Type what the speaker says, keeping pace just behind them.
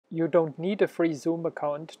You don't need a free Zoom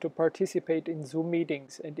account to participate in Zoom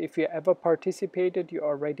meetings, and if you ever participated, you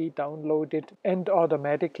already downloaded and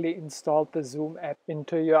automatically installed the Zoom app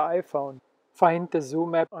into your iPhone. Find the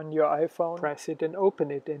Zoom app on your iPhone, press it and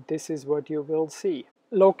open it, and this is what you will see.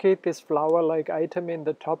 Locate this flower-like item in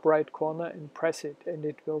the top right corner and press it, and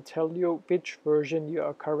it will tell you which version you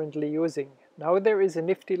are currently using. Now there is a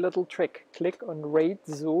nifty little trick. Click on Rate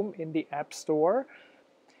Zoom in the App Store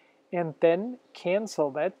and then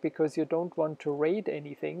cancel that because you don't want to rate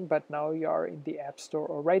anything, but now you are in the App Store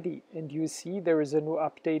already and you see there is a new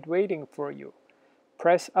update waiting for you.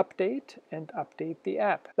 Press Update and update the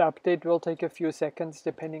app. The update will take a few seconds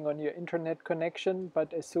depending on your internet connection,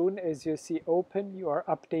 but as soon as you see Open, you are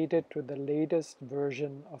updated to the latest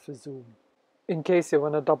version of Zoom. In case you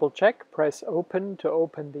want to double check, press Open to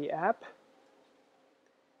open the app.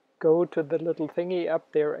 Go to the little thingy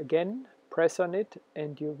up there again, press on it,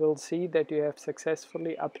 and you will see that you have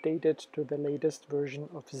successfully updated to the latest version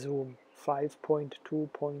of Zoom,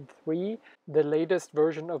 5.2.3, the latest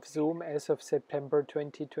version of Zoom as of September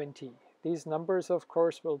 2020. These numbers, of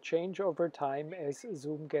course, will change over time as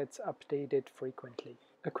Zoom gets updated frequently.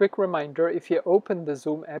 A quick reminder, if you open the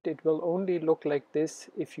Zoom app, it will only look like this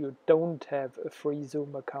if you don't have a free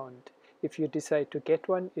Zoom account. If you decide to get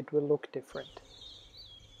one, it will look different.